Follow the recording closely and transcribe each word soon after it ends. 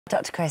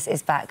Dr. Chris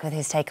is back with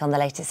his take on the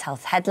latest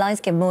health headlines.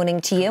 Good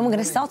morning to you. And we're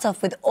going to start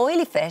off with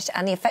oily fish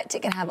and the effect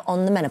it can have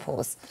on the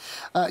menopause.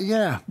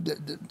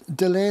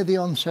 Delay the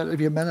onset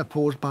of your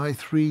menopause by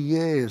 3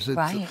 years.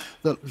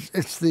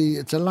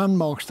 It's a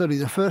landmark study,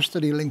 the first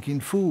study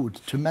linking food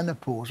to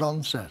menopause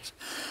onset.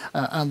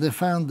 And they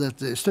found that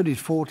they studied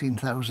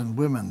 14,000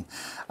 women,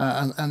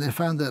 and they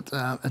found that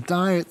a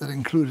diet that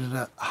included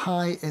a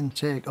high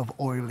intake of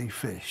oily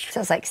fish. So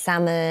it's like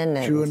salmon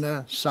and...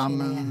 Tuna,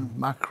 salmon,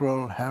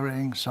 mackerel,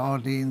 herring,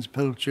 sardines,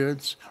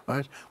 pilchards,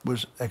 right,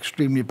 was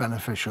extremely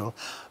beneficial.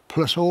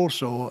 Plus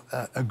also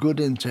a good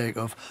intake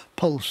of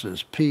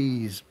pulses,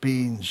 peas,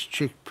 beans,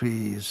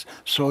 chickpeas,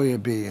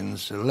 soya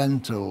beans,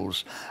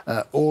 lentils,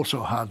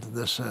 also had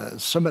this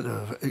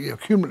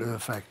summative, cumulative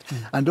effect.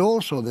 And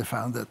also they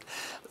found that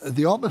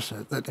the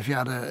opposite, that if you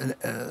had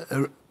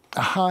a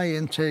high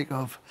intake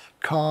of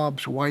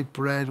carbs, white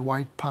bread,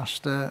 white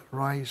pasta,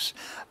 rice,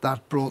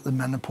 that brought the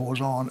menopause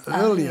on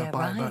earlier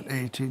by about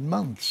 18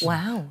 months.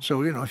 Wow.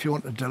 So, you know, if you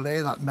want to delay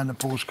that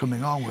menopause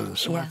coming on with the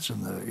sweats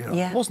and the, you know.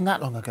 It wasn't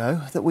that long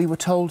ago that we were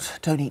told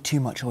don't eat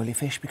too much oily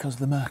fish because of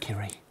the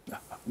mercury.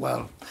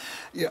 Well,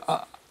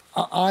 yeah,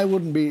 I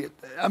wouldn't be...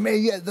 I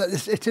mean, yeah,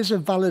 it is a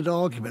valid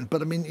argument,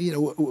 but I mean, you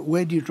know,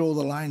 where do you draw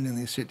the line in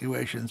these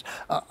situations?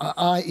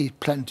 I eat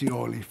plenty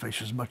oily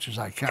fish as much as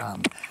I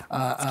can,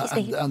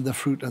 and the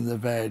fruit and the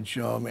veg,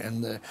 you know,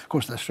 and of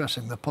course they're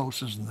stressing the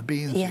pulses and the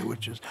beans here,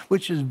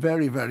 which is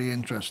very, very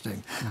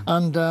interesting.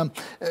 And I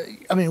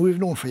mean, we've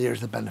known for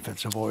years the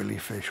benefits of oily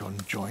fish on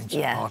joints,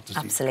 and heart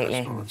disease,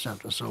 cholesterol,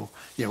 etc. So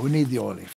yeah, we need the oily fish.